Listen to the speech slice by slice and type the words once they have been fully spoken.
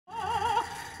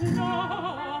What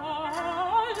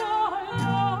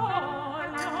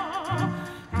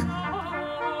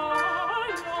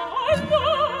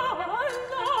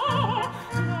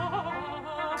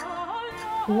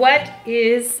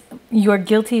is your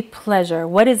guilty pleasure?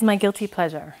 What is my guilty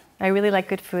pleasure? I really like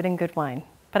good food and good wine,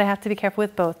 but I have to be careful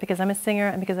with both because I'm a singer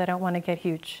and because I don't want to get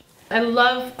huge. I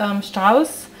love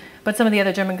Strauss, but some of the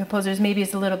other German composers maybe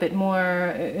it's a little bit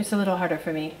more, it's a little harder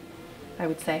for me, I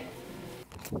would say.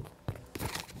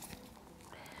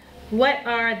 What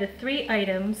are the 3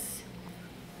 items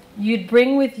you'd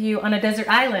bring with you on a desert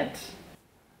island?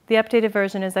 The updated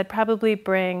version is I'd probably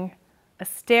bring a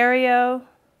stereo,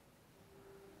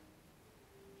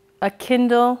 a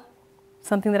Kindle,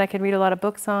 something that I could read a lot of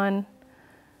books on,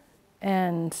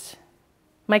 and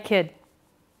my kid.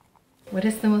 What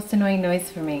is the most annoying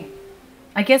noise for me?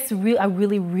 I guess a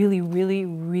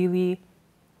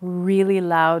really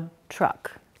loud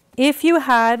truck. If you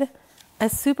had a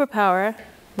superpower,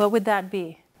 what would that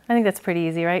be? I think that's pretty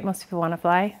easy, right? Most people want to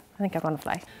fly. I think I want to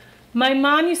fly. My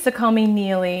mom used to call me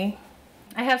Neely.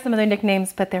 I have some other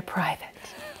nicknames, but they're private.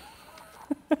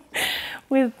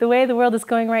 With the way the world is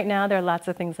going right now, there are lots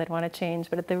of things I'd want to change,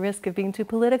 but at the risk of being too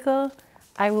political,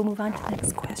 I will move on to the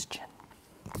next question.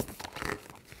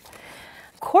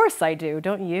 Of course I do,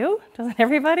 don't you? Doesn't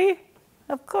everybody?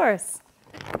 Of course.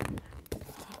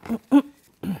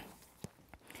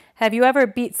 Have you ever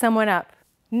beat someone up?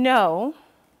 No,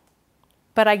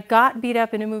 but I got beat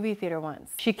up in a movie theater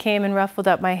once. She came and ruffled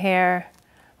up my hair.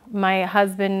 My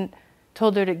husband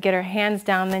told her to get her hands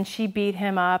down, then she beat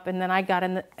him up, and then I got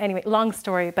in the, anyway, long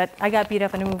story, but I got beat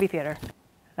up in a movie theater.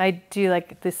 I do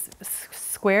like this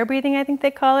square breathing, I think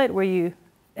they call it, where you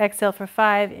exhale for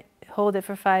 5, hold it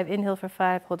for 5, inhale for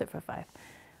 5, hold it for 5.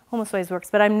 Almost always works,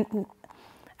 but I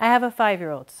have a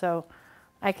 5-year-old, so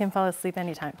I can fall asleep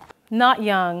anytime. Not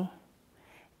young,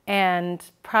 and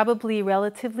probably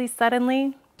relatively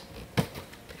suddenly.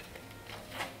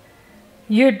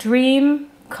 Your dream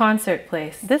concert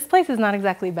place. This place is not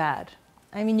exactly bad.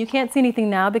 I mean, you can't see anything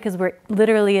now because we're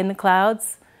literally in the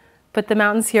clouds, but the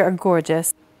mountains here are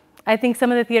gorgeous. I think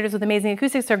some of the theaters with amazing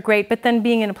acoustics are great, but then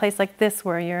being in a place like this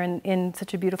where you're in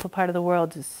such a beautiful part of the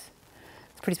world it's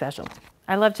pretty special.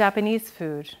 I love Japanese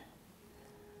food.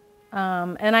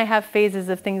 And I have phases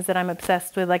of things that I'm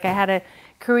obsessed with. Like I had a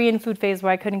Korean food phase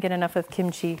where I couldn't get enough of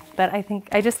kimchi, but I think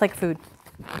I just like food.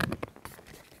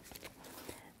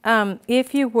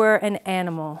 If you were an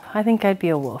animal, I think I'd be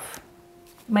a wolf.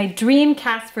 My dream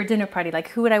cast for a dinner party, like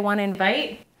who would I want to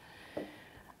invite?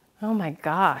 Oh my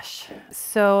gosh.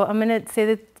 So I'm going to say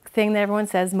the thing that everyone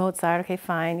says, Mozart. Okay,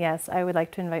 fine. Yes, I would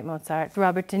like to invite Mozart.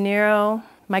 Robert De Niro,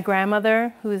 my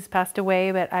grandmother, who's passed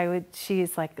away, but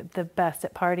she's like the best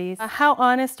at parties. How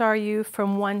honest are you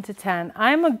from 1 to 10?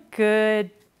 I'm a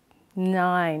good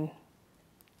 9,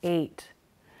 8.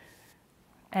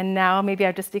 And now maybe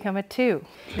I've just become a 2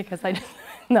 because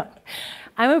no.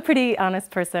 I'm a pretty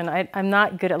honest person. I'm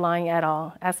not good at lying at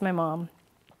all. Ask my mom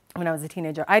when I was a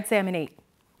teenager. I'd say I'm an 8.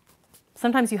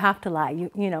 Sometimes you have to lie,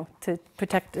 you know, to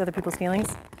protect other people's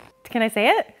feelings. Can I say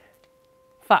it?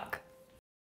 Fuck.